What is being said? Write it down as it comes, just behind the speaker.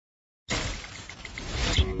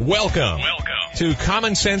Welcome to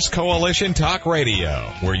Common Sense Coalition Talk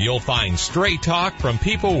Radio, where you'll find straight talk from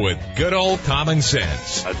people with good old common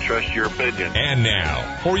sense. I trust your opinion. And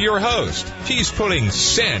now, for your host, she's putting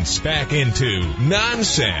sense back into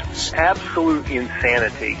nonsense. Absolute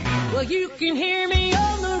insanity. Well, you can hear me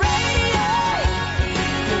on the radio.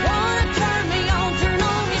 You want to turn me on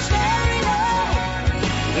your stereo.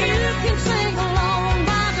 You can sing along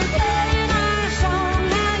while they're playing our song.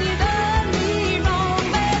 How you done me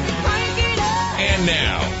wrong, baby, crank it up. And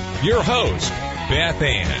now, your host, Beth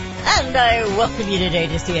Ann. And I welcome you today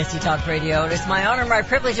to CSC Talk Radio. It is my honor, my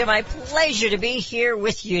privilege, and my pleasure to be here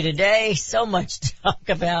with you today. So much to talk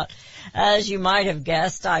about. As you might have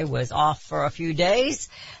guessed, I was off for a few days,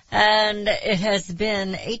 and it has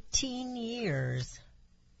been 18 years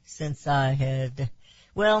since I had,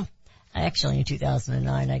 well, actually in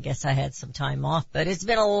 2009, I guess I had some time off, but it's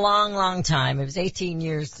been a long, long time. It was 18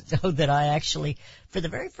 years ago that I actually, for the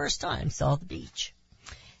very first time, saw the beach.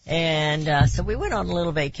 And so we went on a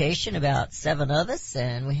little vacation, about 7 of us,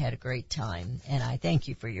 and we had a great time. And I thank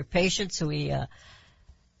you for your patience. We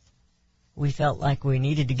felt like we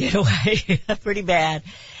needed to get away pretty bad.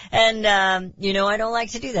 And, I don't like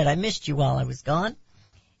to do that. I missed you while I was gone.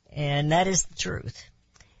 And that is the truth.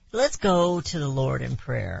 Let's go to the Lord in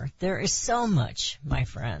prayer. There is so much, my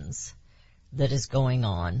friends, that is going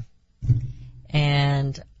on.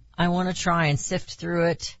 And I want to try and sift through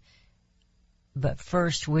it. But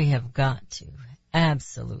first we have got to,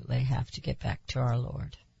 absolutely have to get back to our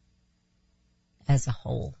Lord as a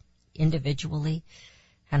whole, individually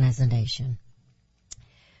and as a nation.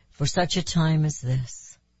 For such a time as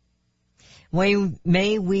this,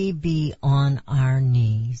 may we be on our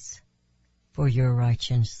knees for your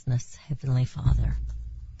righteousness, Heavenly Father.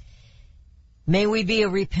 May we be a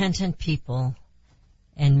repentant people,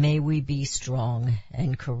 and may we be strong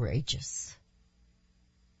and courageous.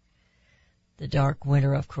 The dark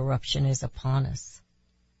winter of corruption is upon us.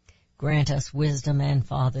 Grant us wisdom and,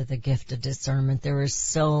 Father, the gift of discernment. There is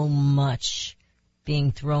so much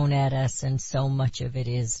being thrown at us, and so much of it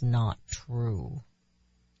is not true.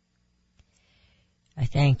 I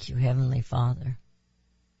thank you, Heavenly Father,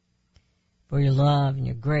 for your love and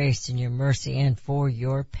your grace and your mercy and for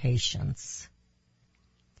your patience.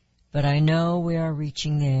 But I know we are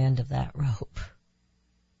reaching the end of that rope,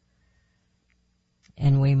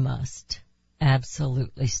 and we must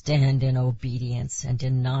absolutely stand in obedience and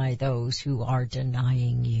deny those who are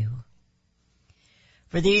denying you.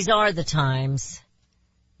 For these are the times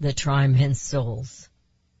that try men's souls.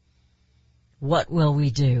 What will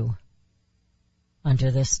we do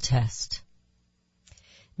under this test?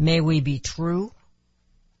 May we be true.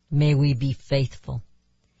 May we be faithful.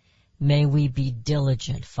 May we be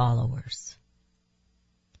diligent followers.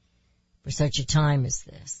 For such a time as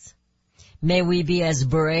this, may we be as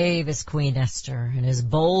brave as Queen Esther and as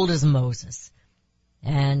bold as Moses,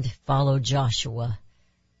 and follow Joshua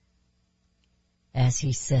as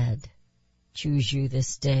he said, choose you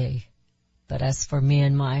this day, but as for me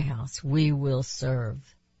and my house, we will serve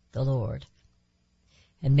the Lord.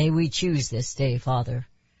 And may we choose this day, Father,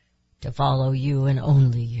 to follow you and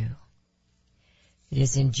only you. It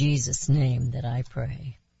is in Jesus' name that I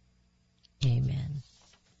pray. Amen.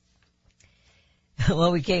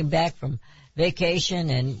 Well, we came back from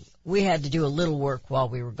vacation and we had to do a little work while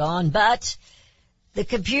we were gone, but the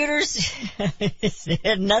computers,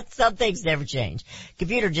 some things never change.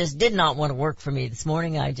 Computer just did not want to work for me this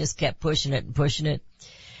morning. I just kept pushing it and pushing it.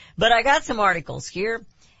 But I got some articles here,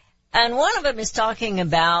 and one of them is talking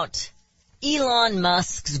about Elon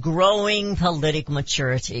Musk's growing political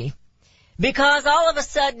maturity. Because all of a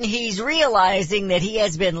sudden he's realizing that he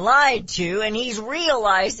has been lied to, and he's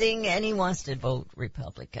realizing, and he wants to vote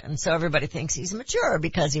Republican. So everybody thinks he's mature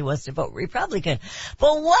because he wants to vote Republican.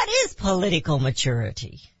 But what is political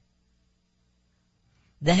maturity?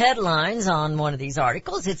 The headlines on one of these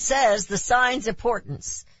articles, it says, the signs of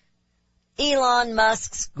importance. Elon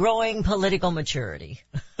Musk's growing political maturity.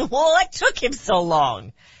 Well, what took him so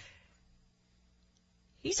long?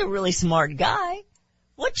 He's a really smart guy.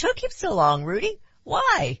 What took him so long, Rudy?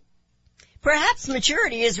 Why? Perhaps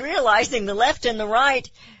maturity is realizing the left and the right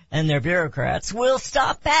and their bureaucrats will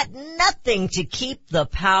stop at nothing to keep the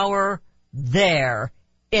power there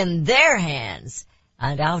in their hands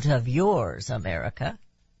and out of yours, America.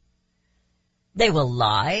 They will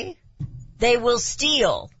lie. They will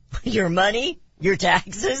steal your money, your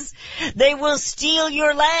taxes. They will steal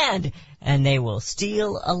your land, and they will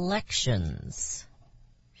steal elections.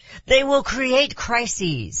 They will create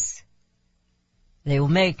crises. They will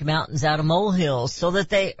make mountains out of molehills so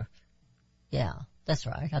that yeah, that's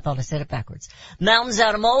right. I thought I said it backwards. Mountains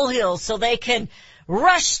out of molehills so they can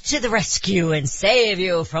rush to the rescue and save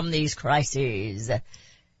you from these crises.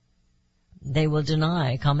 They will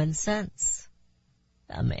deny common sense.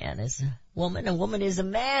 A man is a woman is a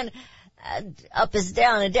man. Up is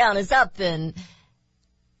down and down is up, and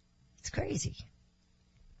it's crazy.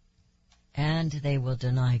 And they will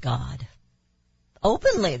deny God.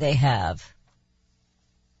 Openly they have.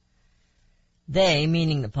 They,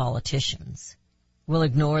 meaning the politicians, will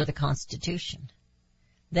ignore the Constitution.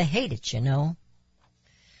 They hate it, you know.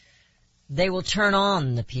 They will turn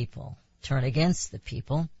on the people, turn against the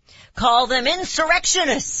people, call them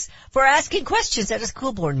insurrectionists for asking questions at a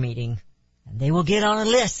school board meeting, and they will get on a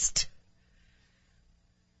list.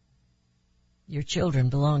 Your children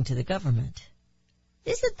belong to the government.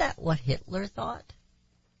 Isn't that what Hitler thought?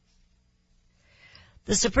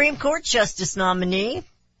 The Supreme Court Justice nominee,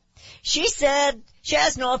 she said she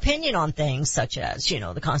has no opinion on things such as,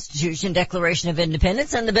 the Constitution, Declaration of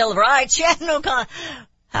Independence, and the Bill of Rights. She had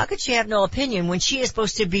how could she have no opinion when she is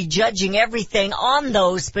supposed to be judging everything on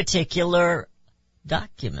those particular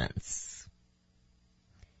documents?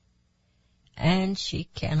 And she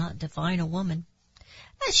cannot define a woman.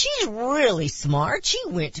 And she's really smart. She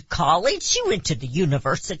went to college. She went to the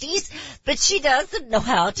universities, but she doesn't know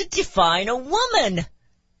how to define a woman.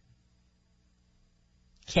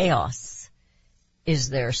 Chaos is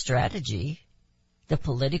their strategy, the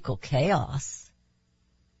political chaos.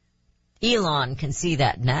 Elon can see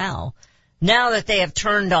that now that they have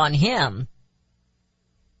turned on him.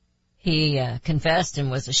 He confessed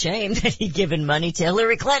and was ashamed that he'd given money to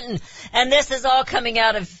Hillary Clinton. And this is all coming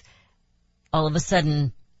out of, all of a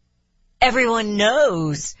sudden, everyone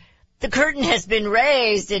knows the curtain has been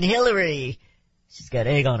raised and Hillary, she's got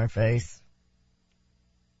egg on her face.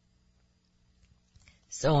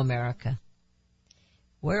 So America,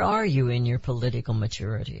 where are you in your political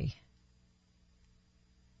maturity?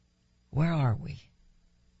 Where are we?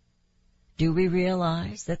 Do we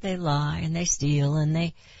realize that they lie and they steal and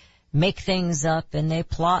they make things up and they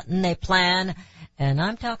plot and they plan? And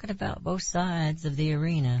I'm talking about both sides of the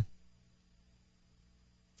arena.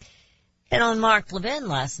 And on Mark Levin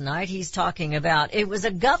last night, he's talking about, it was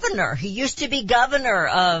a governor. He used to be governor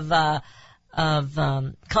of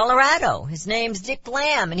Colorado. His name's Dick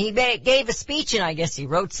Lamb, and he gave a speech, and I guess he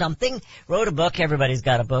wrote a book. Everybody's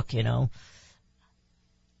got a book,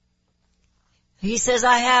 He says,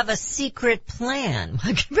 I have a secret plan.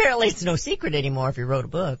 Apparently it's no secret anymore if you wrote a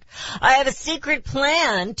book. I have a secret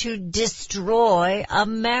plan to destroy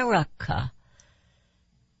America.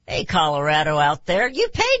 Hey, Colorado out there, you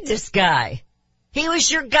paid this guy. He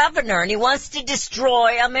was your governor and he wants to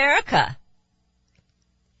destroy America.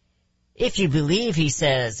 If you believe, he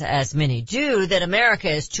says, as many do, that America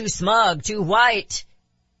is too smug, too white,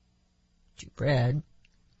 too bred,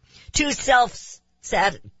 too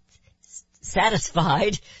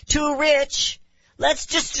self-satisfied, too rich, let's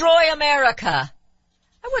destroy America.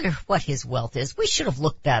 I wonder what his wealth is. We should have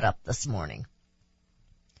looked that up this morning.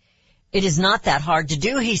 It is not that hard to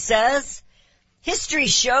do, he says. History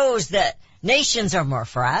shows that nations are more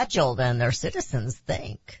fragile than their citizens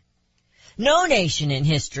think. No nation in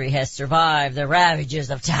history has survived the ravages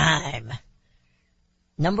of time.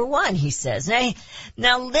 Number one, he says.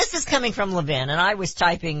 Now this is coming from Levin, and I was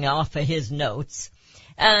typing off of his notes.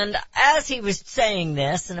 And as he was saying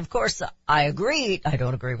this, and of course I agreed, I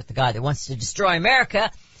don't agree with the guy that wants to destroy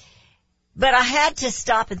America, but I had to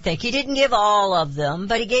stop and think. He didn't give all of them,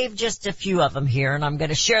 but he gave just a few of them here, and I'm going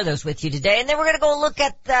to share those with you today. And then we're going to go look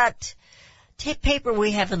at that paper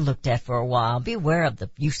we haven't looked at for a while. Beware of the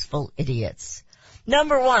useful idiots.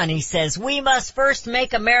 Number one, he says, we must first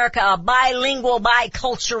make America a bilingual,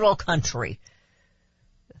 bicultural country.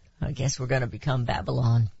 I guess we're going to become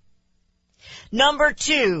Babylon. Number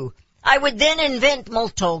two, I would then invent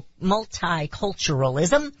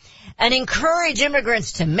multiculturalism and encourage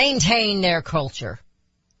immigrants to maintain their culture.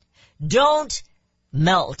 Don't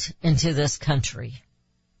melt into this country.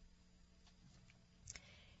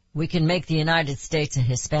 We can make the United States a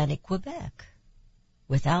Hispanic Quebec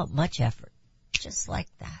without much effort, just like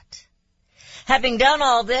that. Having done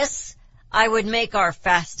all this, I would make our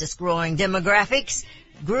fastest growing demographics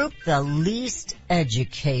group the least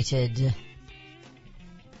educated.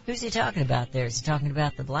 Who's he talking about there? Is he talking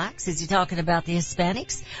about the blacks? Is he talking about the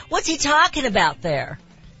Hispanics? What's he talking about there?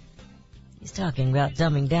 He's talking about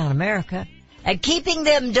dumbing down America and keeping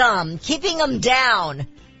them dumb, keeping them down.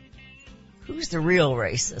 Who's the real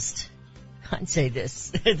racist? I'd say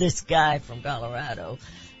this guy from Colorado,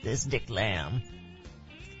 this Dick Lamb.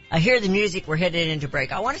 I hear the music. We're headed into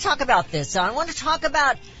break. I want to talk about this. I want to talk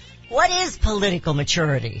about what is political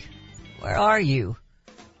maturity. Where are you?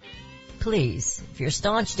 please, if you're a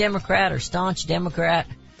staunch Democrat or staunch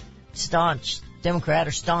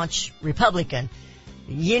Republican,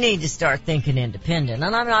 you need to start thinking independent.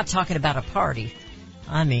 And I'm not talking about a party.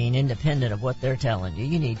 I mean independent of what they're telling you.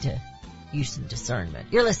 You need to use some discernment.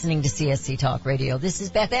 You're listening to CSC Talk Radio. This is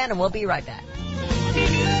Beth Ann, and we'll be right back.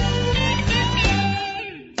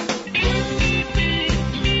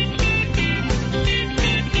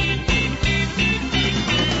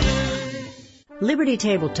 Liberty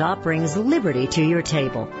Tabletop brings liberty to your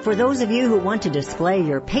table. For those of you who want to display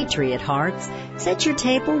your patriot hearts, set your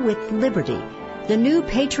table with Liberty, the new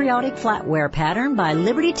patriotic flatware pattern by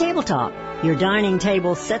Liberty Tabletop. Your dining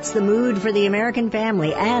table sets the mood for the American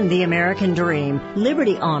family and the American dream.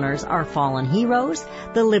 Liberty honors our fallen heroes,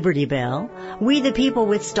 the Liberty Bell, We the People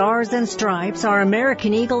with Stars and Stripes, our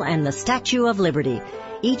American Eagle, and the Statue of Liberty.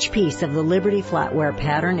 Each piece of the Liberty flatware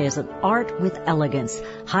pattern is an art with elegance,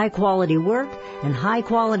 high-quality work, and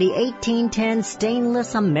high-quality 1810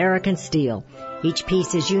 stainless American steel. Each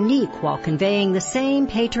piece is unique while conveying the same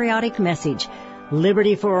patriotic message,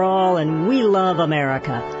 liberty for all and we love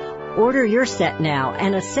America. Order your set now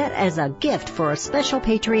and a set as a gift for a special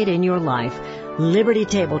patriot in your life. Liberty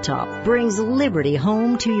Tabletop brings liberty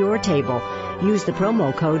home to your table. Use the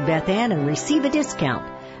promo code BethAnn and receive a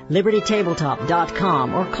discount.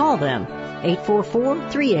 LibertyTabletop.com or call them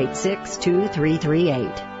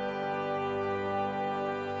 844-386-2338.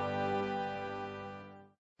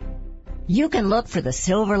 You can look for the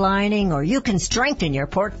silver lining, or you can strengthen your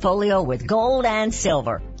portfolio with gold and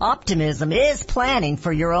silver. Optimism is planning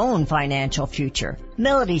for your own financial future.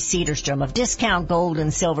 Melody Cedarstrom of Discount Gold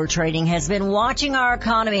and Silver Trading has been watching our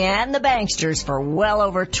economy and the banksters for well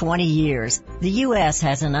over 20 years. The U.S.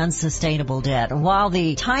 has an unsustainable debt, and while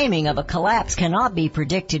the timing of a collapse cannot be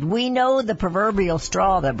predicted, we know the proverbial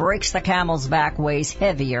straw that breaks the camel's back weighs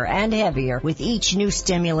heavier and heavier with each new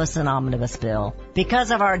stimulus and omnibus bill. Because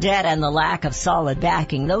of our debt and the lack of solid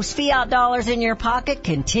backing, those fiat dollars in your pocket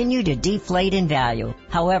continue to deflate in value.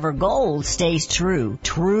 However, gold stays true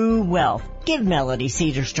wealth. Give Melody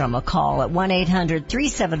Cedarstrom a call at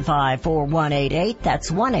 1-800-375-4188. That's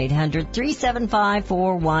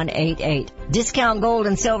 1-800-375-4188. Discount Gold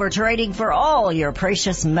and Silver Trading for all your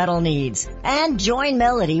precious metal needs. And join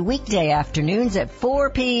Melody weekday afternoons at 4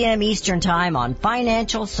 p.m. Eastern Time on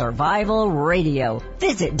Financial Survival Radio.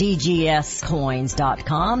 Visit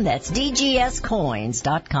DGScoins.com. That's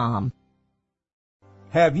DGScoins.com.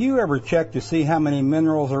 Have you ever checked to see how many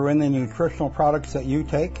minerals are in the nutritional products that you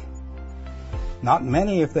take? Not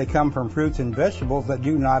many if they come from fruits and vegetables that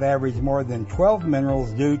do not average more than 12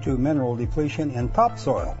 minerals due to mineral depletion in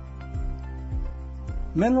topsoil.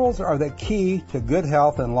 Minerals are the key to good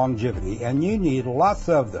health and longevity, and you need lots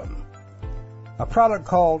of them. A product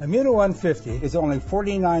called Immuno 150 is only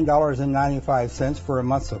 $49.95 for a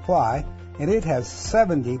month's supply, and it has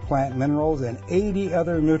 70 plant minerals and 80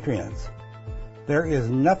 other nutrients. There is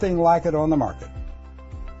nothing like it on the market.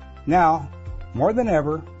 Now, more than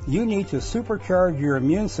ever, you need to supercharge your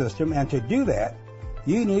immune system, and to do that,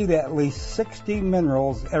 you need at least 60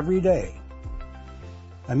 minerals every day.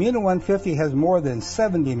 Immuno 150 has more than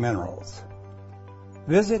 70 minerals.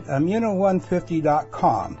 Visit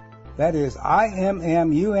Immuno150.com. That is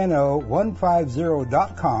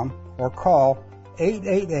IMMUNO150.com, or call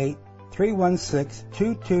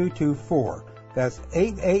 888-316-2224. That's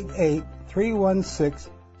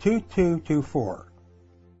 888-316-2224.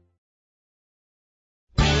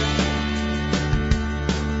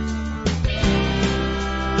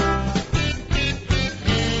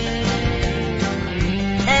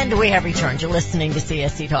 And we have returned. You're listening to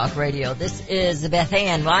CSC Talk Radio. This is Beth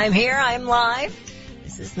Ann. I'm here. I'm live.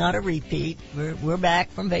 This is not a repeat. We're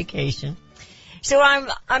back from vacation. So I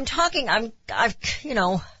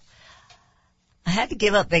had to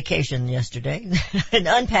give up vacation yesterday and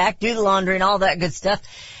unpack, do the laundry and all that good stuff,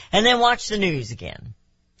 and then watch the news again.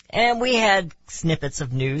 And we had snippets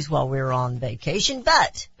of news while we were on vacation,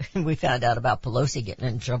 but we found out about Pelosi getting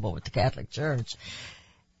in trouble with the Catholic Church.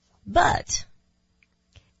 But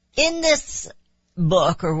in this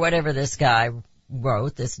book, or whatever this guy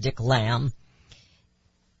wrote, this Dick Lamb,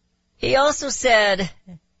 he also said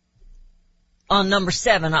on number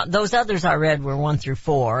 7, those others I read were 1 through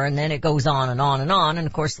 4, and then it goes on and on and on, and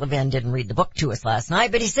of course Levin didn't read the book to us last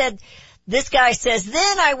night, but he said, this guy says,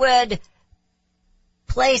 then I would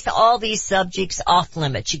place all these subjects off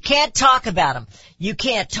limits. You can't talk about them. You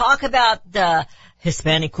can't talk about the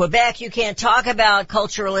Hispanic Quebec, you can't talk about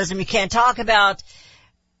culturalism, you can't talk about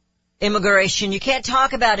immigration, you can't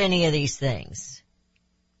talk about any of these things.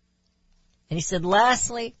 And he said,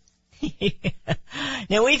 lastly,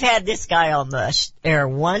 now we've had this guy on the air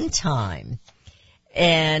one time,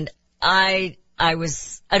 and I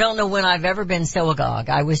don't know when I've ever been so agog.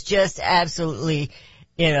 I was just absolutely,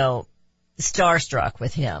 starstruck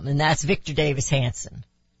with him, and that's Victor Davis Hanson.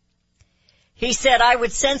 He said I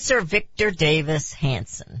would censor Victor Davis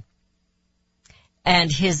Hanson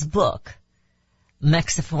and his book,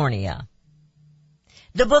 Mexifornia.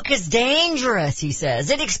 The book is dangerous, he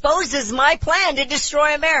says. It exposes my plan to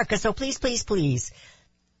destroy America. So please, please, please,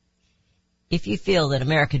 if you feel that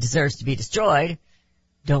America deserves to be destroyed,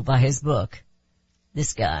 don't buy his book.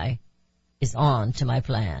 This guy is on to my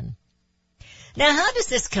plan. Now, how does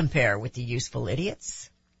this compare with the Useful Idiots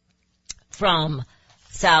from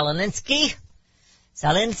Sal Alinsky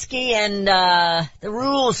and the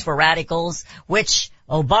Rules for Radicals, which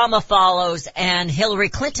Obama follows and Hillary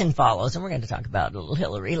Clinton follows. And we're going to talk about little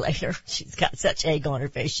Hillary later. She's got such egg on her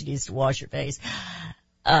face, she needs to wash her face.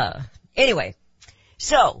 Anyway,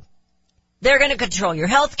 so they're going to control your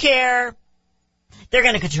health care. They're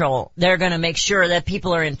going to make sure that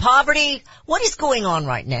people are in poverty. What is going on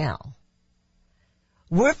right now?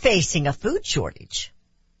 We're facing a food shortage.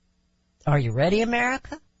 Are you ready,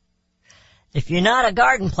 America? If you're not a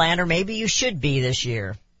garden planter, maybe you should be this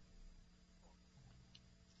year.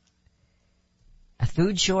 A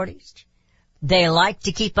food shortage. They like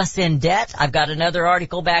to keep us in debt. I've got another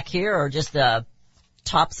article back here, or just the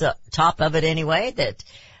top of it anyway, that,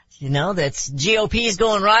 that's GOP's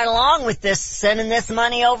going right along with this, sending this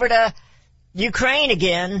money over to Ukraine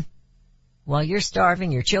again. While you're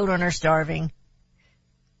starving, your children are starving.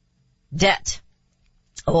 Debt.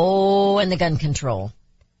 Oh, and the gun control.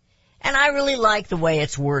 And I really like the way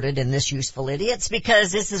it's worded in this Useful Idiots,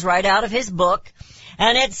 because this is right out of his book.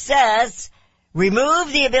 And it says,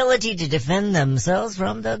 remove the ability to defend themselves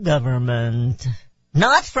from the government.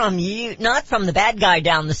 Not from you, not from the bad guy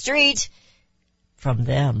down the street. From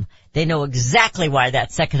them. They know exactly why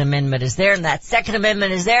that Second Amendment is there, and that Second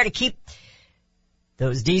Amendment is there to keep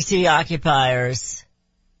those DC occupiers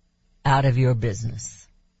out of your business.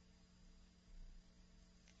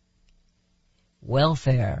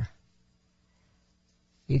 Welfare.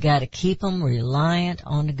 You got to keep them reliant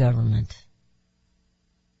on the government.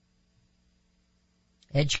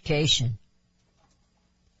 Education.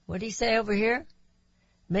 What do you say over here?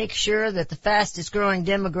 Make sure that the fastest growing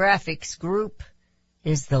demographics group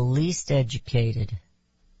is the least educated.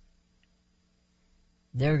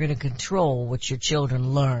 They're going to control what your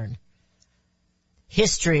children learn.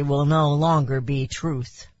 History will no longer be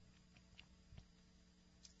truth.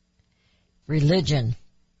 Religion.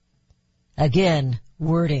 Again,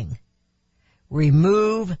 wording.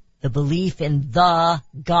 Remove the belief in the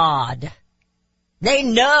God. They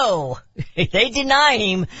know. They deny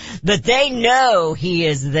him, but they know he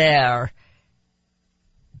is there.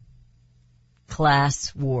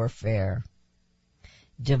 Class warfare.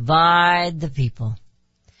 Divide the people.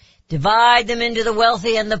 Divide them into the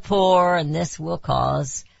wealthy and the poor, and this will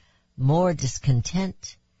cause more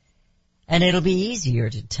discontent. And it'll be easier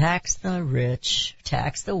to tax the rich,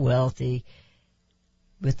 tax the wealthy,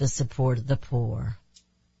 with the support of the poor.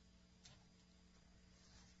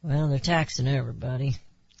 Well, they're taxing everybody.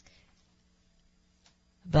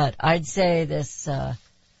 But I'd say this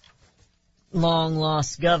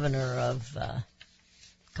long-lost governor of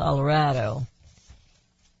Colorado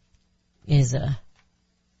is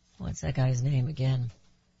what's that guy's name again?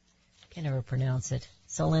 Can never pronounce it.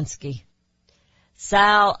 Sal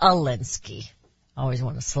Alinsky. I always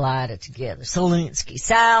want to slide it together. Sal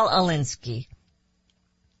Alinsky.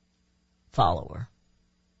 Follower.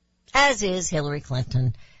 As is Hillary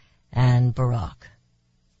Clinton and Barack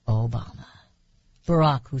Obama.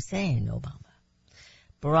 Barack Hussein Obama.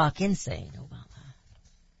 Barack Insane Obama.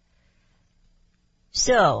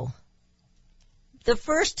 So, the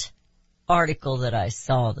first article that I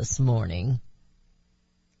saw this morning,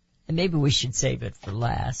 and maybe we should save it for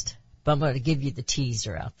last, but I'm going to give you the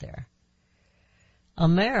teaser out there.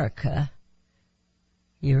 America,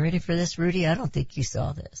 you ready for this, Rudy? I don't think you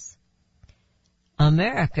saw this.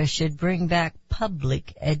 America should bring back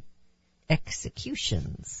public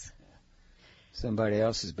executions. Somebody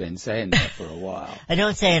else has been saying that for a while. I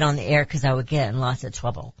don't say it on the air because I would get in lots of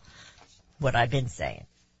trouble. What I've been saying.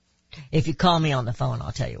 If you call me on the phone,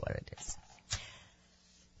 I'll tell you what it is.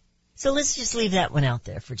 So let's just leave that one out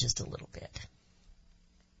there for just a little bit.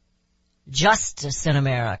 Justice in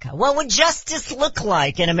America. What would justice look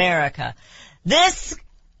like in America? This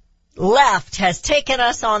left has taken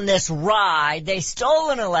us on this ride. They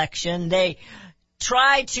stole an election. They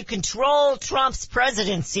tried to control Trump's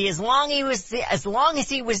presidency. As long as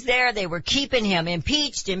he was there, they were keeping him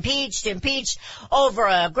impeached over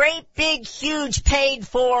a great big huge paid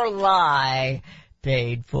for lie.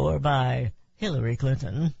 Paid for by Hillary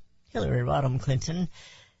Clinton. Hillary Rodham Clinton.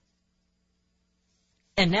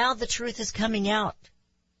 And now the truth is coming out,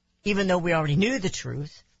 even though we already knew the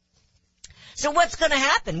truth. So what's going to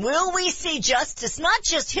happen? Will we see justice? Not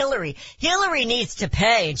just Hillary. Hillary needs to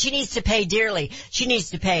pay, and she needs to pay dearly. She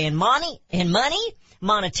needs to pay in money,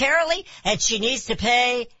 monetarily, and she needs to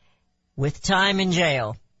pay with time in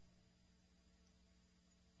jail.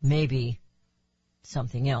 Maybe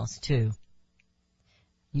something else, too.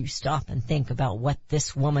 You stop and think about what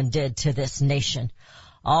this woman did to this nation,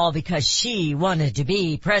 all because she wanted to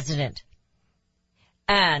be president.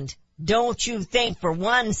 And don't you think for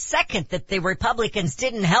 1 second that the Republicans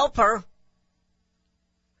didn't help her?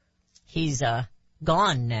 He's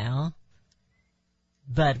gone now.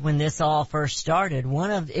 But when this all first started,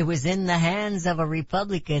 it was in the hands of a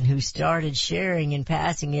Republican who started sharing and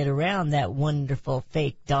passing it around, that wonderful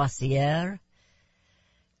fake dossier.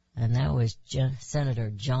 And that was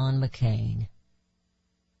Senator John McCain.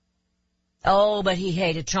 Oh, but he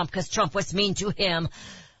hated Trump because Trump was mean to him.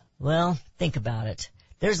 Well, think about it.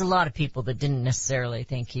 There's a lot of people that didn't necessarily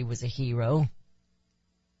think he was a hero.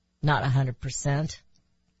 Not 100%.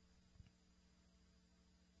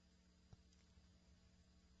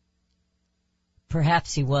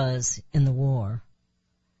 Perhaps he was in the war.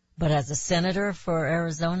 But as a senator for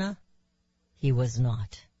Arizona, he was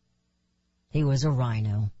not. He was a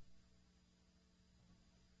rhino.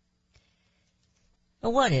 Now,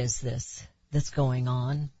 what is this that's going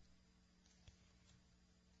on?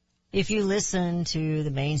 If you listen to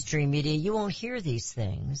the mainstream media, you won't hear these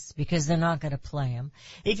things because they're not going to play them.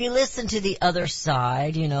 If you listen to the other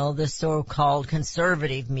side, the so-called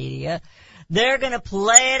conservative media, they're going to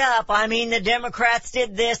play it up. I mean, the Democrats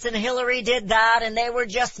did this and Hillary did that and they were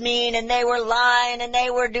just mean and they were lying and they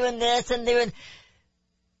were doing this and doing...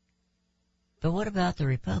 But what about the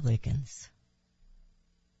Republicans?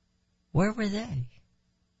 Where were they?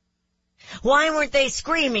 Why weren't they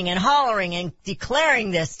screaming and hollering and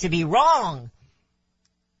declaring this to be wrong?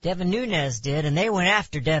 Devin Nunes did, and they went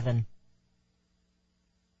after Devin.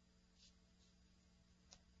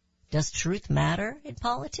 Does truth matter in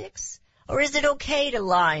politics? Or is it okay to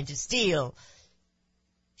lie and to steal?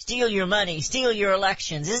 Steal your money, steal your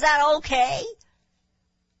elections. Is that okay?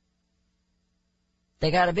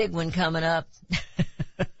 They got a big one coming up.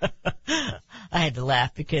 I had to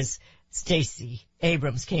laugh because Stacey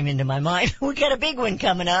Abrams came into my mind. We got a big one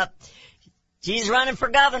coming up. She's running for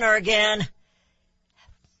governor again.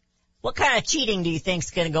 What kind of cheating do you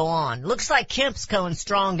think's going to go on? Looks like Kemp's going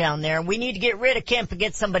strong down there. We need to get rid of Kemp and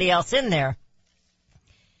get somebody else in there.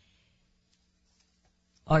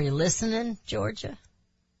 Are you listening, Georgia?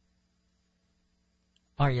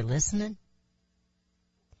 Are you listening?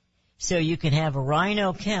 So you can have a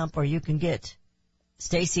rhino Kemp or you can get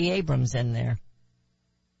Stacey Abrams in there.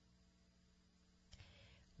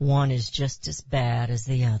 One is just as bad as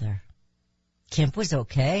the other. Kemp was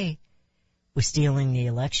okay with stealing the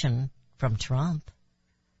election from Trump.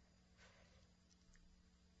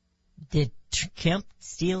 Did Kemp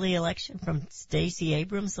steal the election from Stacey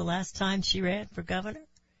Abrams the last time she ran for governor?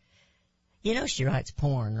 She writes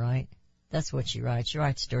porn, right? That's what she writes. She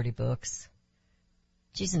writes dirty books.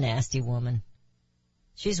 She's a nasty woman.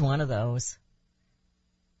 She's one of those.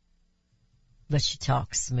 But she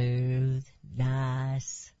talks smooth,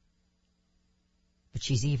 nice. But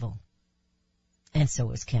she's evil. And so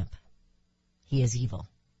is Kemp. He is evil.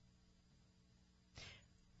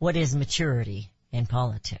 What is maturity in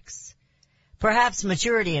politics? Perhaps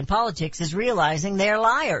maturity in politics is realizing they're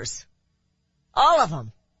liars. All of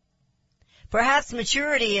them. Perhaps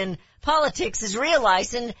maturity in politics is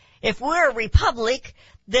realizing if we're a republic,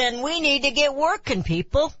 then we need to get working,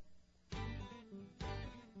 people.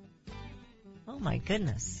 Oh my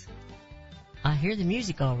goodness. I hear the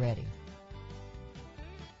music already.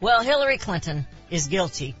 Well, Hillary Clinton is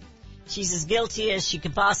guilty. She's as guilty as she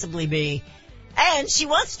could possibly be. And she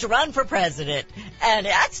wants to run for president. And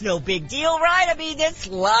that's no big deal, right? I mean, this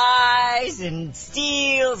lies and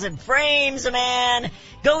steals and frames a man,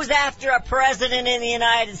 goes after a president in the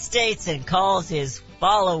United States and calls his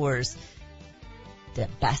followers the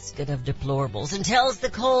basket of deplorables and tells the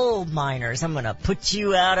coal miners, I'm going to put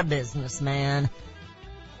you out of business, man.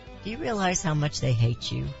 Do you realize how much they hate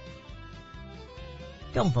you?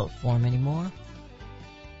 Don't vote for him anymore.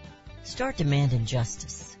 Start demanding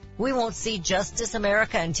justice. We won't see justice,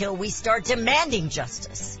 America, until we start demanding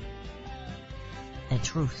justice. And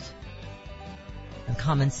truth. And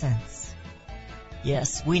common sense.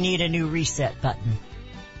 Yes, we need a new reset button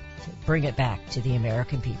to bring it back to the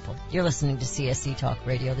American people. You're listening to CSC Talk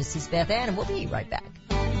Radio. This is Beth Ann, and we'll be right back.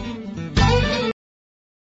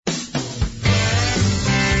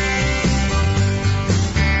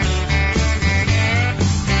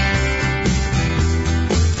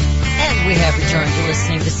 returned to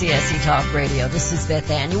listening to CSE Talk Radio. This is Beth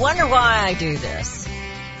Ann. You wonder why I do this?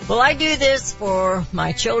 Well, I do this for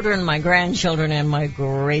my children, my grandchildren, and my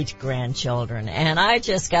great-grandchildren. And I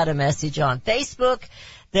just got a message on Facebook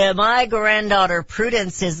that my granddaughter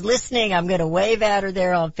Prudence is listening. I'm going to wave at her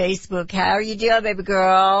there on Facebook. How are you doing, baby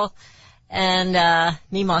girl? And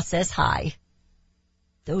Mima says hi.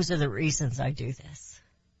 Those are the reasons I do this.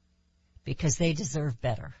 Because they deserve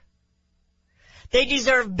better. They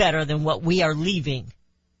deserve better than what we are leaving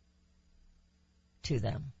to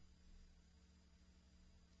them.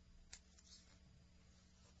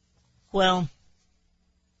 Well,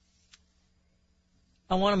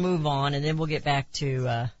 I want to move on, and then we'll get back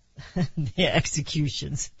to the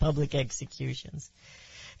executions, public executions.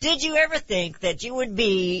 Did you ever think that you would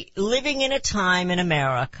be living in a time in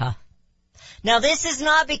America? Now, this is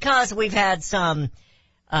not because we've had some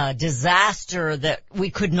disaster that we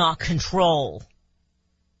could not control,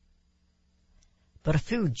 but a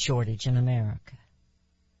food shortage in America.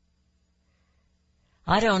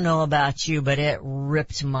 I don't know about you, but it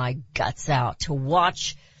ripped my guts out to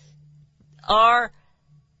watch our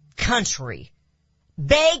country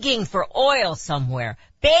begging for oil somewhere,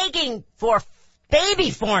 begging for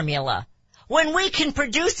baby formula, when we can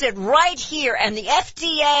produce it right here, and the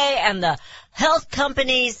FDA and the health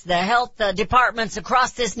companies, the health departments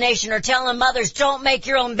across this nation are telling mothers, don't make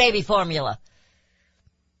your own baby formula.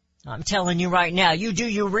 I'm telling you right now, you do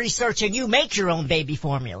your research and you make your own baby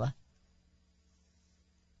formula.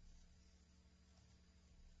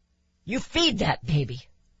 You feed that baby.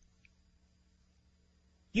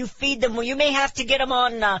 You feed them. Well, you may have to get them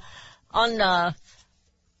on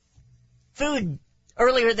food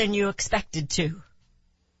earlier than you expected to.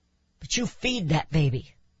 But you feed that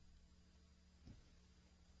baby.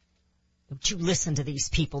 Don't you listen to these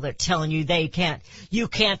people that are telling you you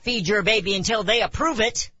can't feed your baby until they approve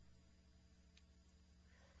it.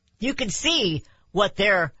 You can see what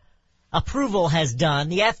their approval has done.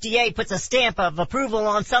 The FDA puts a stamp of approval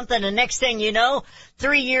on something, and next thing you know,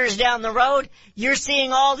 3 years down the road, you're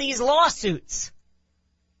seeing all these lawsuits.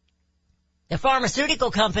 The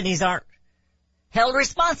pharmaceutical companies aren't held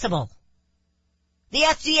responsible. The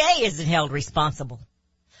FDA isn't held responsible.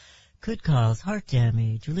 Could cause heart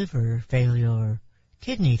damage, liver failure,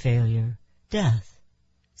 kidney failure, death,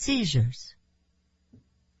 seizures,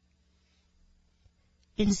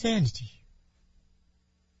 insanity.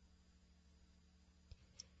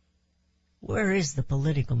 Where is the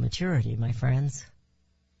political maturity, my friends?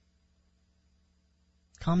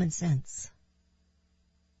 Common sense.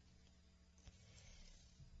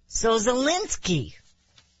 So Zelensky,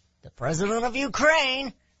 the president of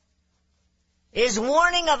Ukraine, is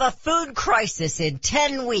warning of a food crisis in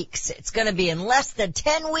 10 weeks. It's going to be in less than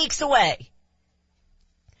 10 weeks away.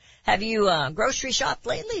 Have you grocery shopped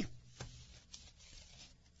lately?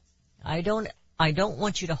 I don't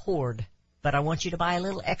want you to hoard, but I want you to buy a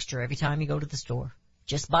little extra every time you go to the store.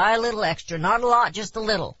 Just buy a little extra, not a lot, just a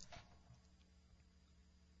little.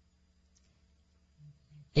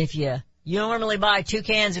 If you normally buy 2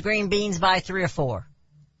 cans of green beans, buy 3 or 4.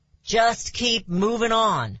 Just keep moving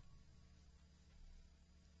on.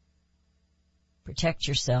 Protect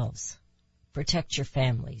yourselves. Protect your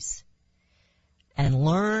families. And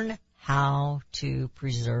learn how to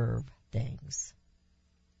preserve things.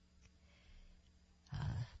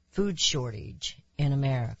 Food shortage in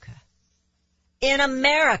America. In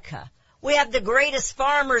America, we have the greatest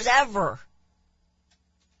farmers ever.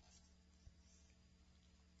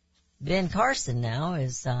 Ben Carson now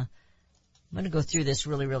is, I'm going to go through this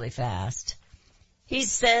really, really fast. He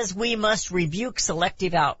says we must rebuke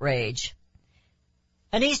selective outrage.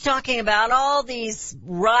 And he's talking about all these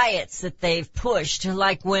riots that they've pushed,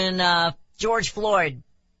 like when George Floyd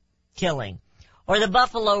killing, or the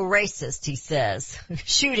Buffalo racist, he says,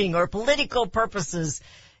 shooting or political purposes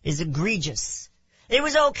is egregious. It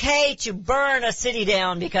was okay to burn a city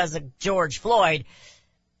down because of George Floyd,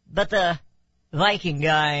 but the Viking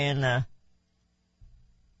guy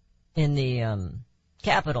in the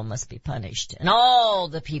Capitol must be punished, and all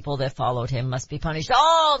the people that followed him must be punished.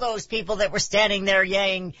 All those people that were standing there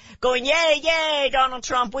going, yay, yay, Donald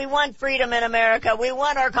Trump, we want freedom in America, we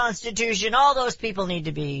want our Constitution, all those people need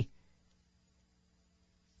to be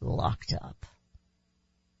locked up.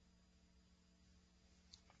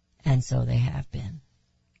 And so they have been.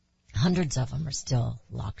 Hundreds of them are still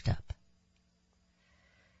locked up.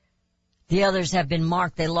 The others have been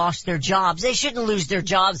marked. They lost their jobs. They shouldn't lose their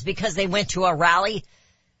jobs because they went to a rally.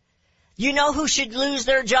 You know who should lose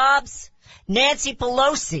their jobs? Nancy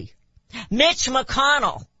Pelosi, Mitch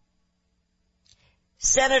McConnell,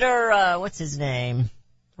 Senator, what's his name?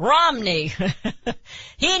 Romney,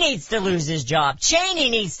 he needs to lose his job. Cheney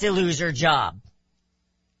needs to lose her job.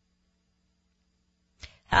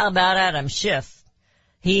 How about Adam Schiff?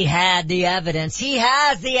 He had the evidence. He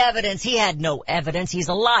has the evidence. He had no evidence. He's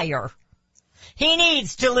a liar. He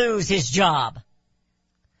needs to lose his job.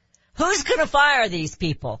 Who's going to fire these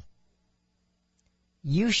people?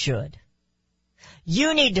 You should.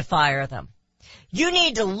 You need to fire them. You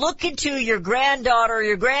need to look into your granddaughter,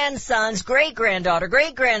 your grandson's, great-granddaughter,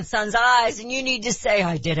 great-grandson's eyes, and you need to say,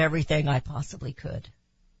 I did everything I possibly could.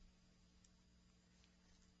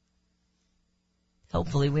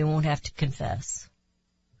 Hopefully we won't have to confess.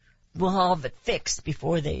 We'll have it fixed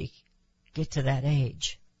before they get to that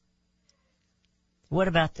age. What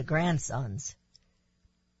about the grandsons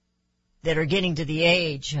that are getting to the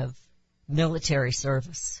age of military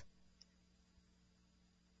service?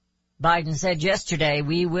 Biden said yesterday,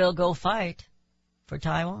 we will go fight for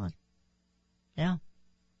Taiwan. Yeah.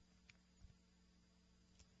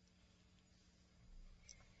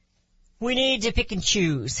 We need to pick and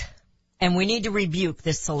choose, and we need to rebuke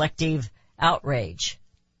this selective outrage.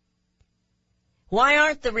 Why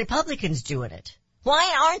aren't the Republicans doing it?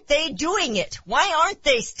 Why aren't they doing it? Why aren't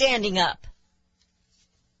they standing up?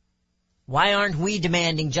 Why aren't we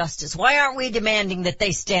demanding justice? Why aren't we demanding that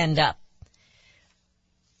they stand up?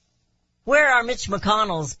 Where are Mitch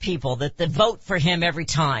McConnell's people that vote for him every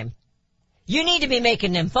time? You need to be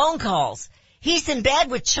making them phone calls. He's in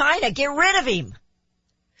bed with China. Get rid of him.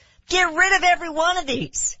 Get rid of every one of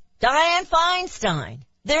these. Dianne Feinstein.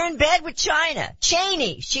 They're in bed with China.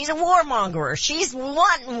 Cheney. She's a warmonger. She's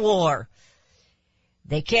wanting war.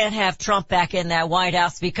 They can't have Trump back in that White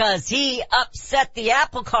House because he upset the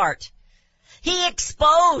apple cart. He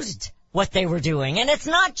exposed what they were doing. And it's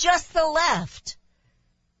not just the left.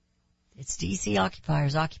 It's D.C.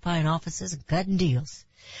 occupiers occupying offices and cutting deals.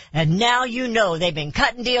 And now you know they've been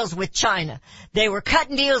cutting deals with China. They were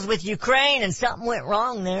cutting deals with Ukraine and something went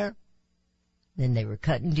wrong there. Then they were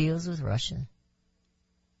cutting deals with Russia.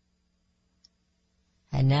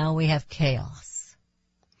 And now we have chaos.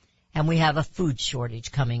 And we have a food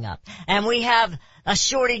shortage coming up. And we have a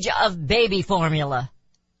shortage of baby formula.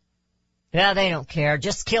 Yeah, they don't care.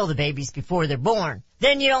 Just kill the babies before they're born.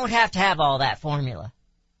 Then you don't have to have all that formula.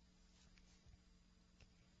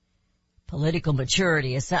 Political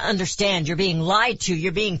maturity is to understand you're being lied to,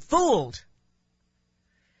 you're being fooled.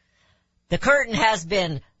 The curtain has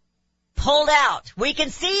been pulled out. We can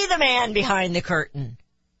see the man behind the curtain.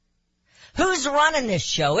 Who's running this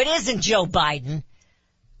show? It isn't Joe Biden.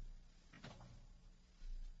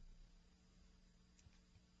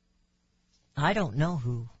 I don't know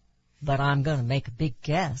who, but I'm going to make a big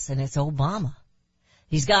guess, and it's Obama.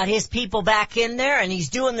 He's got his people back in there, and he's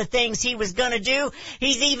doing the things he was going to do.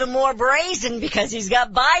 He's even more brazen because he's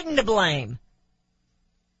got Biden to blame.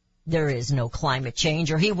 There is no climate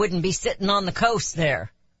change, or he wouldn't be sitting on the coast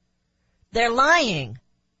there. They're lying.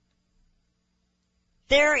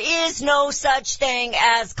 There is no such thing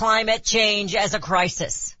as climate change as a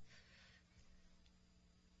crisis.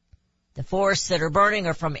 The forests that are burning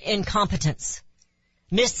are from incompetence,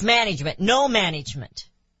 mismanagement, no management.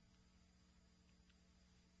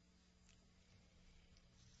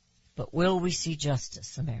 But will we see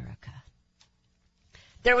justice, America?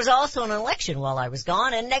 There was also an election while I was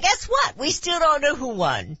gone, and guess what? We still don't know who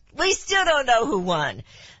won. We still don't know who won.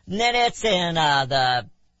 And then it's in the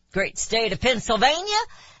great state of Pennsylvania,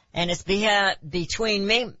 and it's between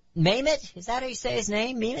Mehmet, is that how you say his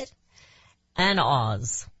name, Mehmet? And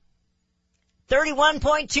Oz.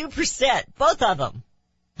 31.2%, both of them.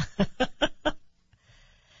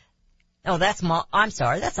 Oh, I'm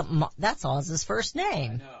sorry, that's Oz's first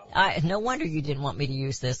name. No wonder you didn't want me to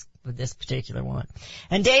use this with this particular one.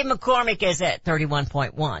 And Dave McCormick is at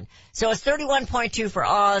 31.1. So it's 31.2 for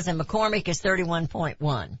Oz, and McCormick is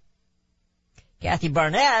 31.1. Kathy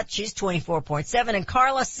Barnett, she's 24.7, and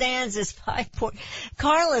Carla Sands is 5.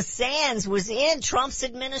 Carla Sands was in Trump's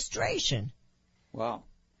administration. Wow.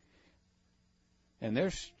 And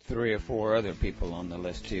there's 3 or 4 other people on the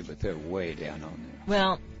list too, but they're way down on there.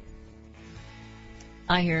 Well,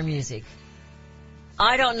 I hear music.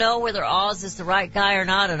 I don't know whether Oz is the right guy or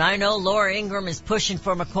not, and I know Laura Ingraham is pushing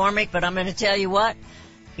for McCormick, but I'm going to tell you what,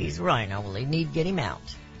 he's right. Now we'll need to get him out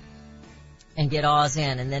and get Oz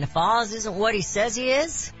in. And then if Oz isn't what he says he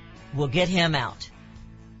is, we'll get him out.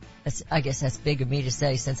 I guess that's big of me to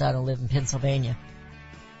say since I don't live in Pennsylvania.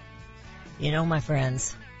 You know, my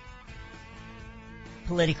friends,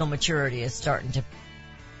 political maturity is starting to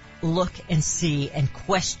look and see and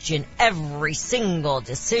question every single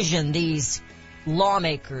decision these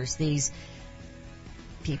lawmakers, these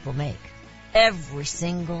people make. Every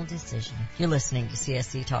single decision. You're listening to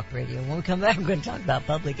CSC Talk Radio. When we come back, we're going to talk about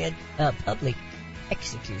public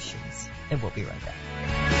executions. And we'll be right back.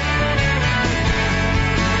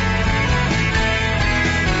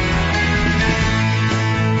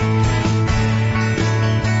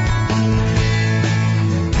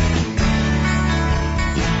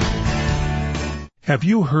 Have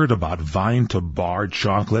you heard about Vine to Bar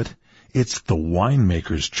chocolate? It's the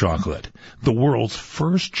winemaker's chocolate, the world's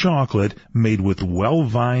first chocolate made with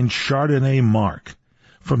well-vined Chardonnay marc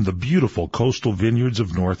from the beautiful coastal vineyards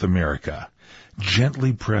of North America.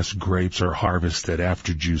 Gently pressed grapes are harvested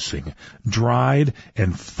after juicing, dried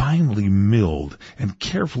and finely milled and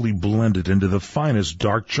carefully blended into the finest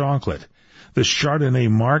dark chocolate. The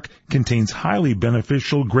Chardonnay marc contains highly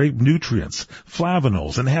beneficial grape nutrients,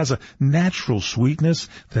 flavonols, and has a natural sweetness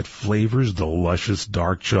that flavors the luscious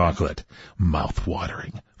dark chocolate.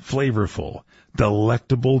 Mouth-watering, flavorful,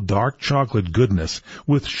 delectable dark chocolate goodness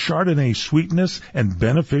with Chardonnay sweetness and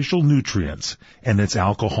beneficial nutrients. And it's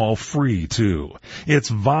alcohol-free, too. It's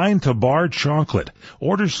Vine to Bar chocolate.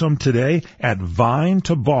 Order some today at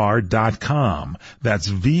vinetobar.com. That's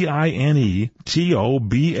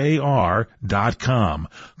VINETOBAR.com.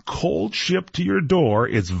 Cold shipped to your door,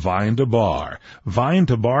 it's Vine to Bar. Vine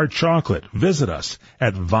to Bar chocolate. Visit us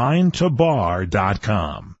at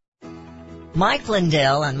vinetobar.com. Mike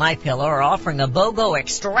Lindell and MyPillow are offering a BOGO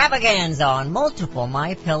extravaganza on multiple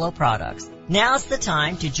MyPillow products. Now's the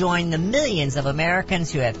time to join the millions of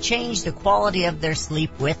Americans who have changed the quality of their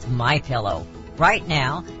sleep with MyPillow. Right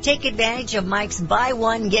now, take advantage of Mike's buy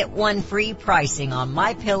one, get one free pricing on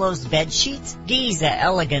MyPillow's bed sheets, Giza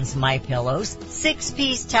Elegance MyPillows,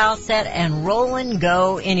 6-piece towel set, and Roll and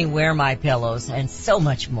Go Anywhere MyPillows, and so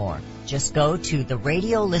much more. Just go to the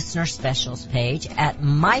radio listener specials page at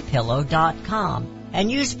MyPillow.com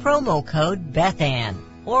and use promo code BethAnn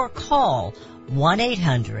or call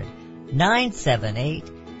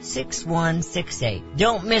 1-800-978-6168.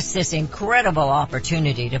 Don't miss this incredible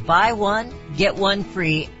opportunity to buy one, get one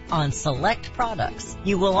free on select products.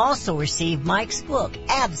 You will also receive Mike's book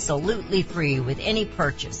absolutely free with any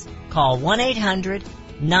purchase. Call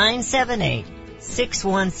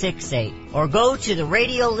 1-800-978-6168 or go to the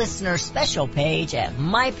radio listener special page at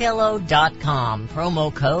MyPillow.com.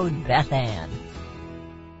 Promo code BethAnn.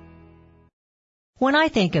 When I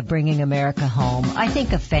think of bringing America home, I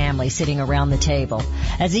think of family sitting around the table.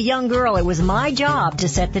 As a young girl, it was my job to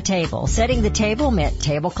set the table. Setting the table meant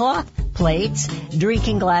tablecloth, plates,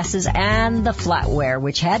 drinking glasses, and the flatware,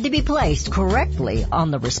 which had to be placed correctly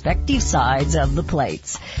on the respective sides of the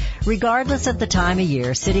plates. Regardless of the time of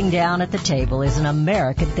year, sitting down at the table is an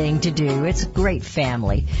American thing to do. It's a great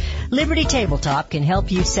family. Liberty Tabletop can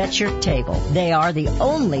help you set your table. They are the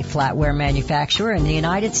only flatware manufacturer in the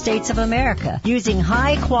United States of America, using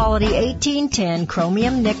high-quality 1810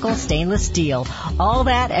 chromium nickel stainless steel. All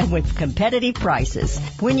that and with competitive prices.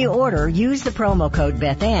 When you order, use the promo code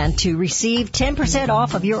BethAnn to receive 10%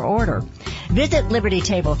 off of your order. Visit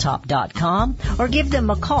LibertyTabletop.com or give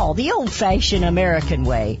them a call the old-fashioned American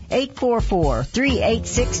way.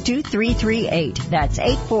 844-386-2338. That's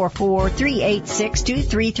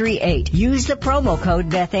 844-386-2338. Use the promo code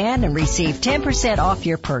BethAnn and receive 10% off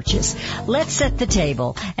your purchase. Let's set the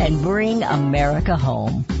table and bring America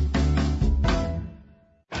home.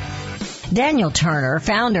 Daniel Turner,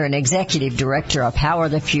 founder and executive director of Power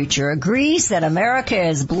the Future, agrees that America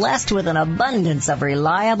is blessed with an abundance of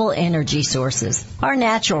reliable energy sources. Our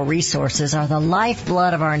natural resources are the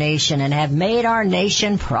lifeblood of our nation and have made our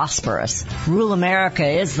nation prosperous. Rural America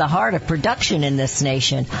is the heart of production in this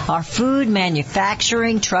nation. Our food,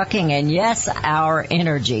 manufacturing, trucking, and yes, our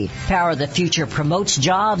energy. Power the Future promotes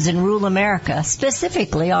jobs in rural America,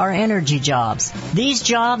 specifically our energy jobs. These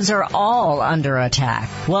jobs are all under attack.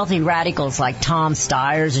 Wealthy radicals like Tom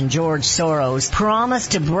Stiers and George Soros promise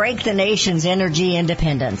to break the nation's energy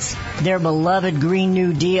independence. Their beloved Green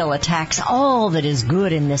New Deal attacks all that is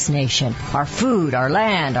good in this nation. Our food, our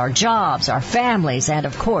land, our jobs, our families, and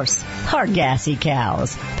of course, our gassy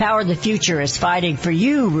cows. Power the Future is fighting for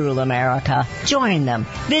you, rural America. Join them.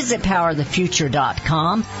 Visit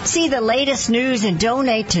PowerTheFuture.com. See the latest news and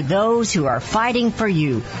donate to those who are fighting for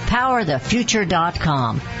you.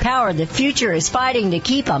 PowerTheFuture.com. Power the Future is fighting to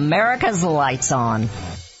keep America's lights on.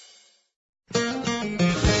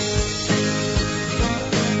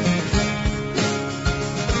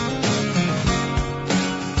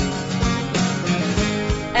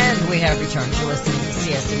 And we have returned to listening to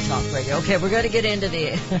CSC Talk Radio. Okay, we're going to get into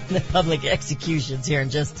the public executions here in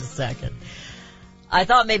just a second. I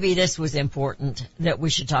thought maybe this was important, that we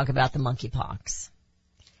should talk about the monkeypox.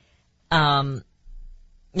 Now,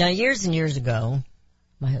 years and years ago,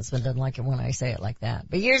 My husband doesn't like it when I say it like that.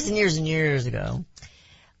 But years and years and years ago,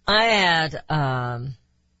 I had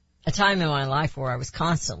a time in my life where I was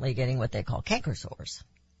constantly getting what they call canker sores.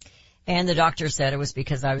 And the doctor said it was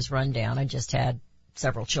because I was run down. I just had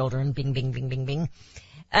several children, bing, bing, bing, bing, bing.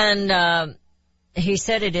 And he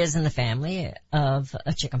said it is in the family of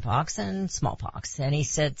chickenpox and smallpox. And he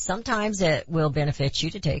said sometimes it will benefit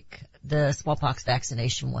you to take the smallpox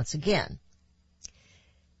vaccination once again.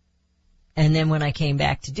 And then when I came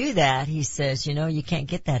back to do that, he says, you know, you can't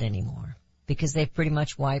get that anymore because they've pretty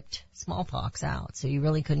much wiped smallpox out. So you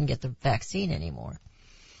really couldn't get the vaccine anymore.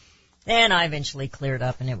 And I eventually cleared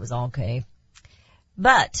up and it was okay.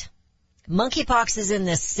 But monkeypox is in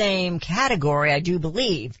this same category, I do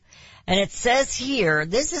believe. And it says here,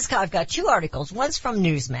 I've got two articles. One's from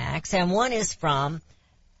Newsmax and one is from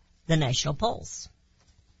the National Pulse.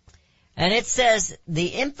 And it says the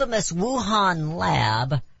infamous Wuhan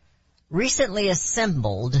lab recently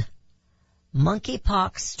assembled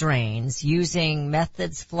monkeypox strains using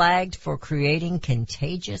methods flagged for creating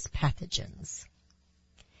contagious pathogens.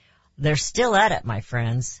 They're still at it, my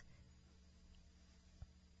friends.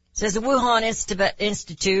 It says the Wuhan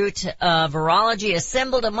Institute of Virology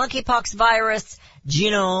assembled a monkeypox virus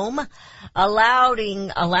genome,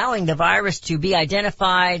 allowing the virus to be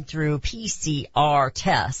identified through PCR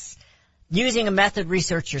tests, using a method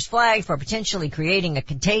researchers flagged for potentially creating a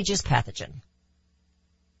contagious pathogen.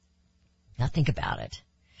 Now think about it.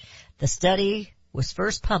 The study was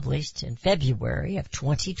first published in February of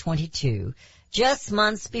 2022, just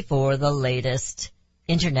months before the latest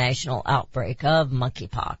international outbreak of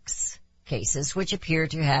monkeypox cases, which appear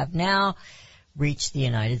to have now reached the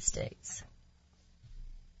United States.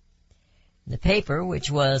 The paper, which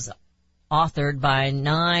was authored by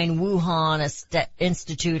 9 Wuhan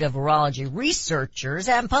Institute of Virology researchers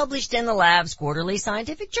and published in the lab's quarterly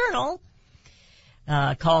scientific journal,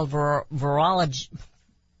 called Virologica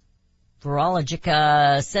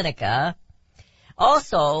Sinica,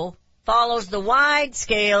 also follows the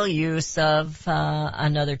wide-scale use of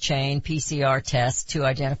another chain PCR test to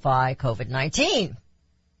identify COVID-19.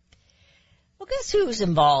 Well, guess who's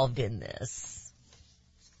involved in this?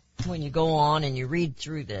 When you go on and you read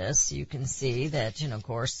through this, you can see that, of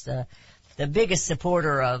course, the biggest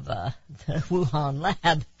supporter of the Wuhan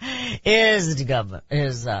lab is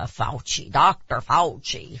Fauci, Dr.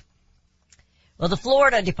 Fauci. Well, the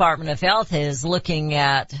Florida Department of Health is looking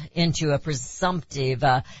into a presumptive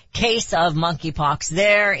case of monkeypox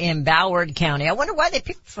there in Broward County. I wonder why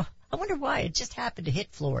it just happened to hit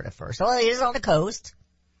Florida first. Well, it is on the coast.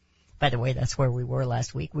 By the way, that's where we were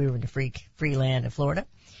last week. We were in the free land of Florida.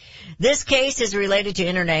 This case is related to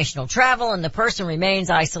international travel, and the person remains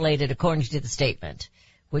isolated according to the statement,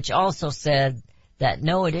 which also said that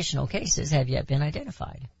no additional cases have yet been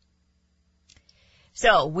identified.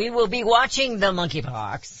 So we will be watching the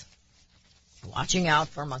monkeypox, watching out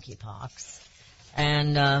for monkeypox,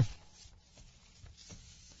 and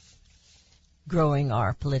growing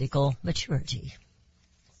our political maturity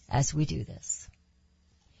as we do this.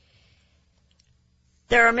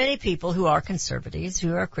 There are many people who are conservatives,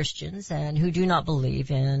 who are Christians, and who do not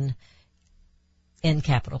believe in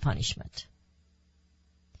capital punishment.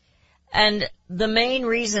 And the main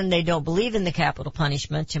reason they don't believe in the capital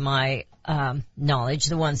punishment, to my knowledge,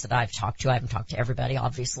 the ones that I've talked to, I haven't talked to everybody,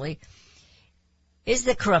 obviously, is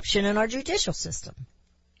the corruption in our judicial system.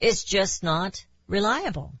 It's just not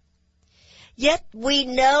reliable. Yet we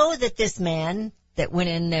know that this man that went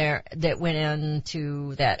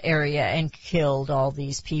into that area and killed all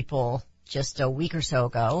these people just a week or so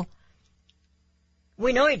ago,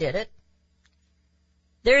 we know he did it.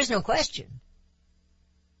 There is no question.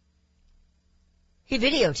 He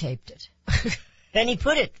videotaped it. And he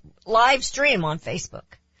put it live stream on Facebook.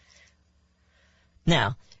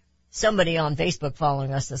 Now, somebody on Facebook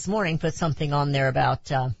following us this morning put something on there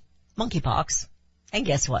about monkeypox. And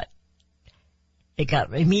guess what? It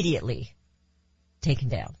got immediately taken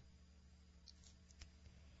down.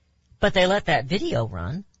 But they let that video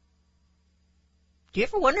run. Do you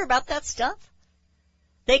ever wonder about that stuff?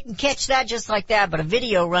 They can catch that just like that, but a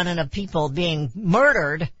video running of people being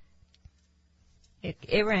murdered,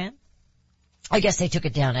 it ran. I guess they took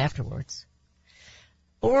it down afterwards.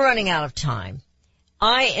 But we're running out of time.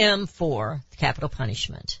 I am for capital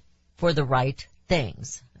punishment for the right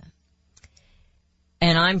things.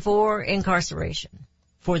 And I'm for incarceration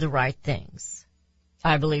for the right things.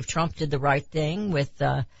 I believe Trump did the right thing with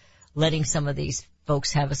letting some of these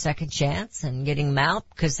folks have a second chance and getting them out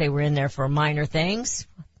because they were in there for minor things.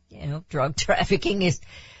 You know, drug trafficking is,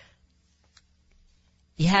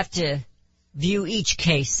 you have to view each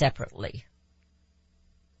case separately.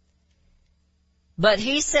 But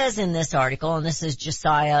he says in this article, and this is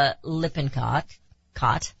Josiah Lippincott,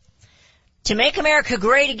 to make America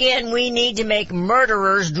great again, we need to make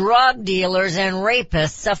murderers, drug dealers, and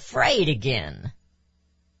rapists afraid again.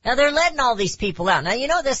 Now they're letting all these people out. Now you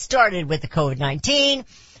know this started with the COVID-19,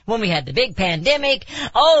 when we had the big pandemic.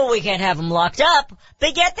 Oh, we can't have them locked up.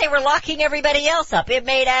 But yet they were locking everybody else up. It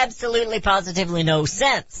made absolutely positively no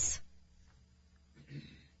sense.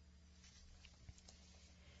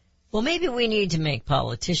 Well, maybe we need to make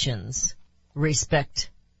politicians respect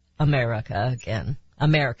America again.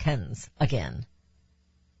 Americans again.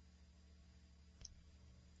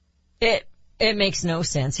 It makes no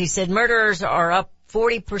sense. He said murderers are up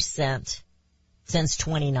 40% since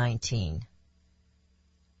 2019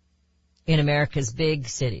 in America's big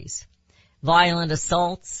cities. Violent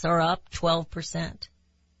assaults are up 12%.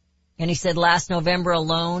 And he said last November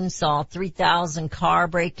alone saw 3,000 car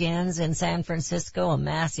break-ins in San Francisco, a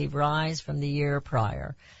massive rise from the year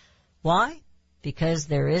prior. Why? Because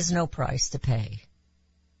there is no price to pay.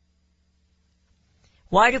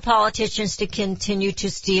 Why do politicians continue to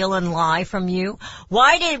steal and lie from you?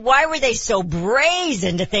 Why were they so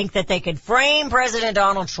brazen to think that they could frame President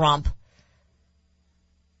Donald Trump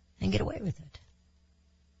and get away with it?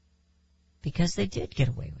 Because they did get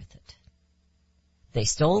away with it. They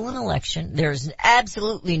stole an election. There's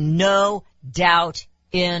absolutely no doubt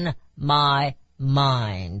in my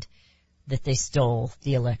mind that they stole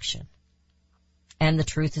the election. And the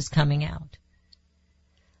truth is coming out.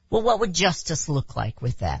 Well, what would justice look like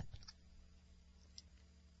with that?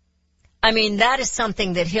 I mean, that is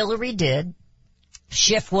something that Hillary did.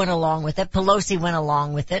 Schiff went along with it. Pelosi went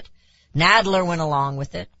along with it. Nadler went along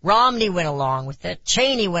with it. Romney went along with it.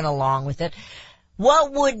 Cheney went along with it.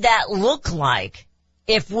 What would that look like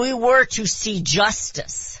if we were to see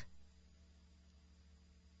justice?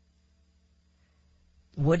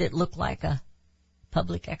 Would it look like a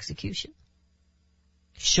public execution?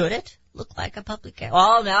 Should it look like a public execution?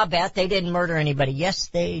 Oh, now I bet they didn't murder anybody. Yes,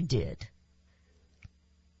 they did.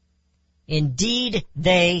 Indeed,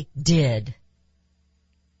 they did.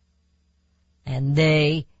 And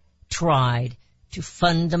they tried to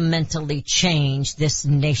fundamentally change this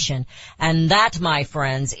nation. And that, my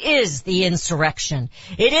friends, is the insurrection.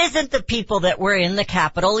 It isn't the people that were in the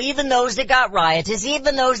Capitol, even those that got riotous,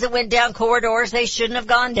 even those that went down corridors they shouldn't have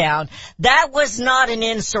gone down. That was not an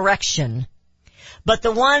insurrection. But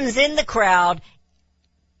the ones in the crowd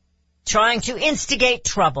trying to instigate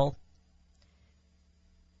trouble,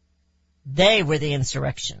 they were the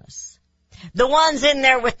insurrectionists. The ones in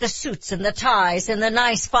there with the suits and the ties and the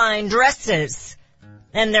nice fine dresses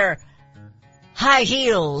and their high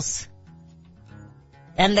heels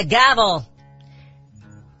and the gavel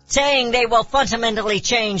saying they will fundamentally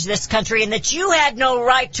change this country and that you had no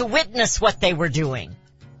right to witness what they were doing.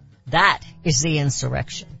 That is the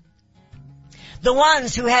insurrection. The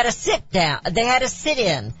ones who had a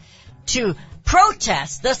sit-in to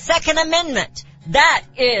protest the Second Amendment. That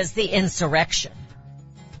is the insurrection.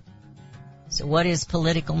 So what is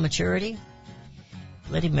political maturity?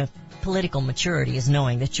 Political maturity is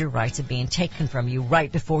knowing that your rights are being taken from you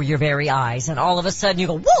right before your very eyes, and all of a sudden you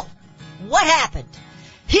go, whoa, what happened?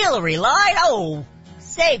 Hillary lied? Oh,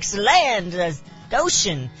 sakes, land,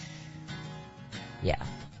 ocean. Yeah.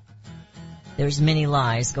 There's many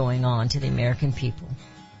lies going on to the American people.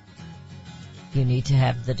 You need to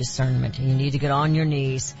have the discernment. You need to get on your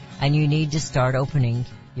knees, and you need to start opening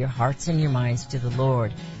your hearts and your minds to the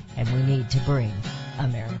Lord. And we need to bring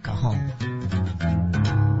America home.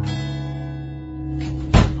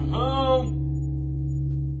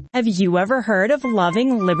 Have you ever heard of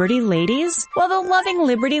Loving Liberty Ladies? Well, the Loving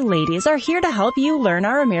Liberty Ladies are here to help you learn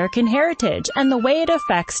our American heritage and the way it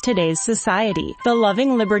affects today's society. The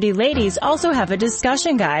Loving Liberty Ladies also have a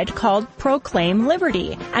discussion guide called Proclaim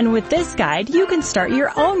Liberty. And with this guide, you can start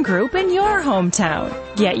your own group in your hometown.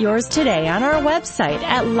 Get yours today on our website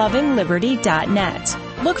at lovingliberty.net.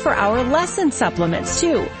 Look for our lesson supplements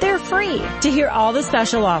too. They're free. To hear all the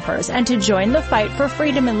special offers and to join the fight for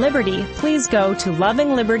freedom and liberty, please go to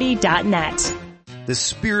lovingliberty.net. The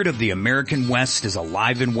spirit of the American West is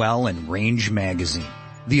alive and well in Range Magazine,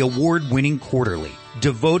 the award-winning quarterly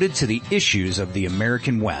devoted to the issues of the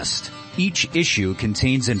American West. Each issue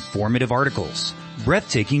contains informative articles,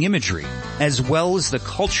 breathtaking imagery, as well as the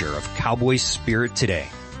culture of cowboy spirit today,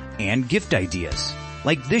 and gift ideas,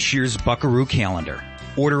 like this year's Buckaroo calendar.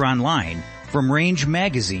 Order online from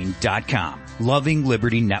rangemagazine.com. Loving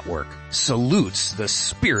Liberty Network salutes the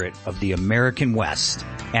spirit of the American West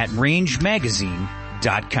at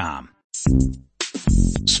rangemagazine.com.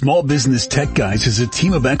 Small Business Tech Guys is a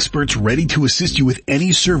team of experts ready to assist you with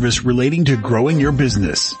any service relating to growing your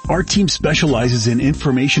business. Our team specializes in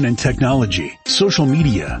information and technology, social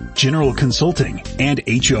media, general consulting, and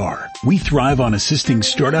HR. We thrive on assisting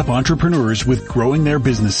startup entrepreneurs with growing their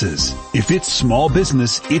businesses. If it's small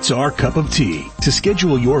business, it's our cup of tea. To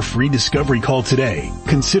schedule your free discovery call today,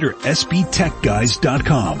 consider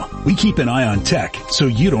sbtechguys.com. We keep an eye on tech so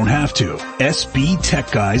you don't have to.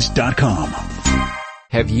 sbtechguys.com.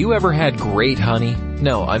 Have you ever had great honey?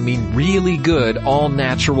 No, I mean really good,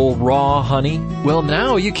 all-natural, raw honey? Well,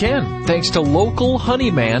 now you can, thanks to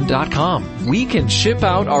localhoneyman.com. We can ship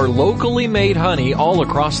out our locally made honey all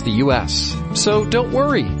across the U.S. So don't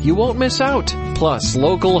worry, you won't miss out. Plus,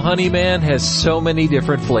 Local Honeyman has so many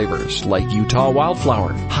different flavors, like Utah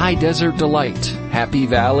Wildflower, High Desert Delight, Happy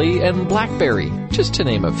Valley, and Blackberry, just to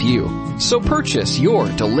name a few. So purchase your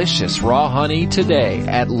delicious raw honey today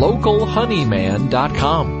at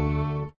localhoneyman.com.